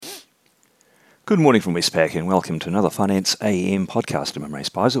Good morning from Westpac and welcome to another Finance AM podcast. I'm Ray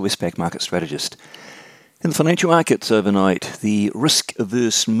Spicer, Westpac Market Strategist. In the financial markets overnight, the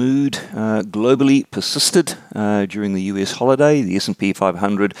risk-averse mood globally persisted during the US holiday. The S&P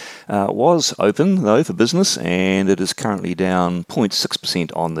 500 was open, though, for business, and it is currently down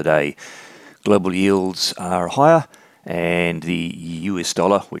 0.6% on the day. Global yields are higher, and the US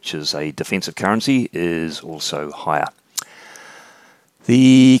dollar, which is a defensive currency, is also higher.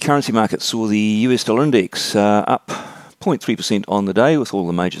 The currency market saw the US dollar index up 0.3% on the day, with all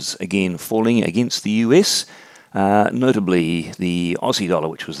the majors again falling against the US. Notably, the Aussie dollar,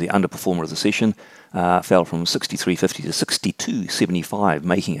 which was the underperformer of the session, fell from 63.50 to 62.75,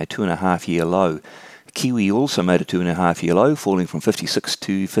 making a 2.5-year low. Kiwi also made a 2.5-year low, falling from 56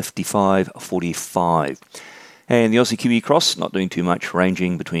 to 55.45. And the Aussie Kiwi cross not doing too much,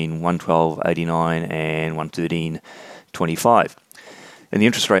 ranging between 112.89 and 113.25. In the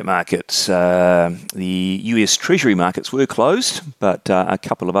interest rate markets, the US Treasury markets were closed, but a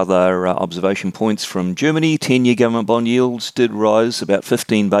couple of other observation points from Germany. 10-year government bond yields did rise about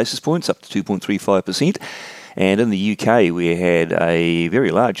 15 basis points, up to 2.35%. And in the UK, we had a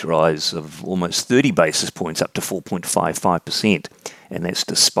very large rise of almost 30 basis points, up to 4.55%. And that's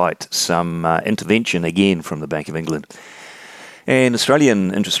despite some intervention, again, from the Bank of England. And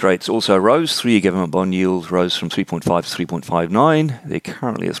Australian interest rates also rose. 3-year government bond yields rose from 3.5 to 3.59. They're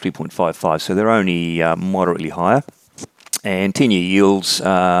currently at 3.55, so they're only moderately higher. And 10-year yields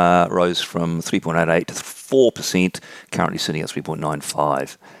rose from 3.88 to 4%, currently sitting at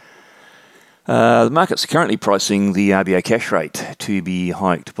 3.95. The markets are currently pricing the RBA cash rate to be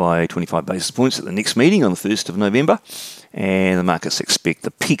hiked by 25 basis points at the next meeting on the 1st of November. And the markets expect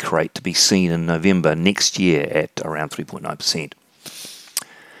the peak rate to be seen in November next year at around 3.9%.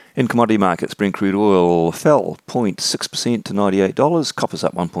 In commodity markets, Brent crude oil fell 0.6% to $98, copper's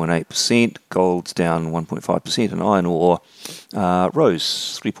up 1.8%, gold's down 1.5%, and iron ore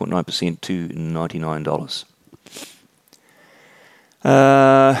rose 3.9% to $99.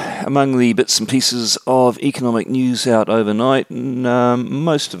 Among the bits and pieces of economic news out overnight,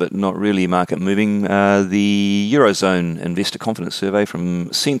 most of it not really market moving. The Eurozone Investor Confidence Survey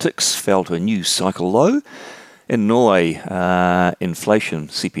from Centix fell to a new cycle low. In Norway, CPI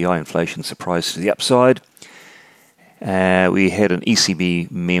inflation surprised to the upside. We had an ECB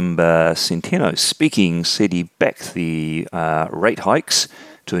member, Centeno, speaking, said he backed the rate hikes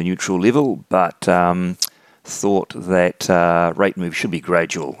to a neutral level, but thought that rate moves should be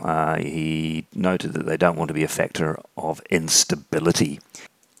gradual. He noted that they don't want to be a factor of instability.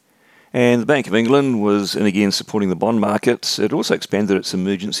 And the Bank of England was, and again, supporting the bond markets. It also expanded its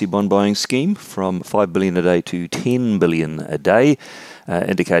emergency bond buying scheme from $5 billion a day to $10 billion a day,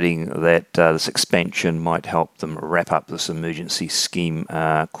 indicating that this expansion might help them wrap up this emergency scheme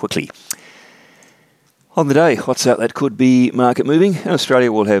quickly. On the day, what's out that could be market moving? In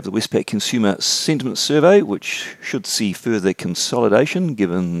Australia, we'll have the Westpac Consumer Sentiment Survey, which should see further consolidation,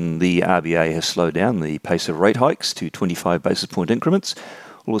 given the RBA has slowed down the pace of rate hikes to 25 basis point increments.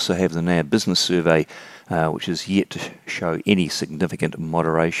 We'll also have the NAB Business Survey, which is yet to show any significant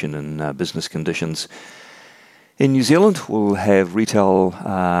moderation in business conditions. In New Zealand, we'll have retail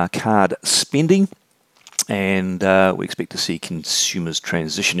card spending. And we expect to see consumers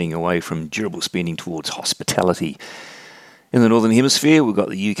transitioning away from durable spending towards hospitality. In the Northern Hemisphere, we've got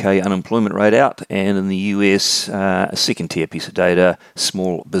the UK unemployment rate out, and in the US, a second-tier piece of data,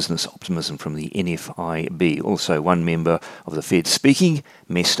 small business optimism from the NFIB. Also, one member of the Fed speaking,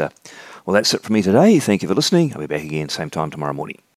 Mester. Well, that's it from me today. Thank you for listening. I'll be back again same time tomorrow morning.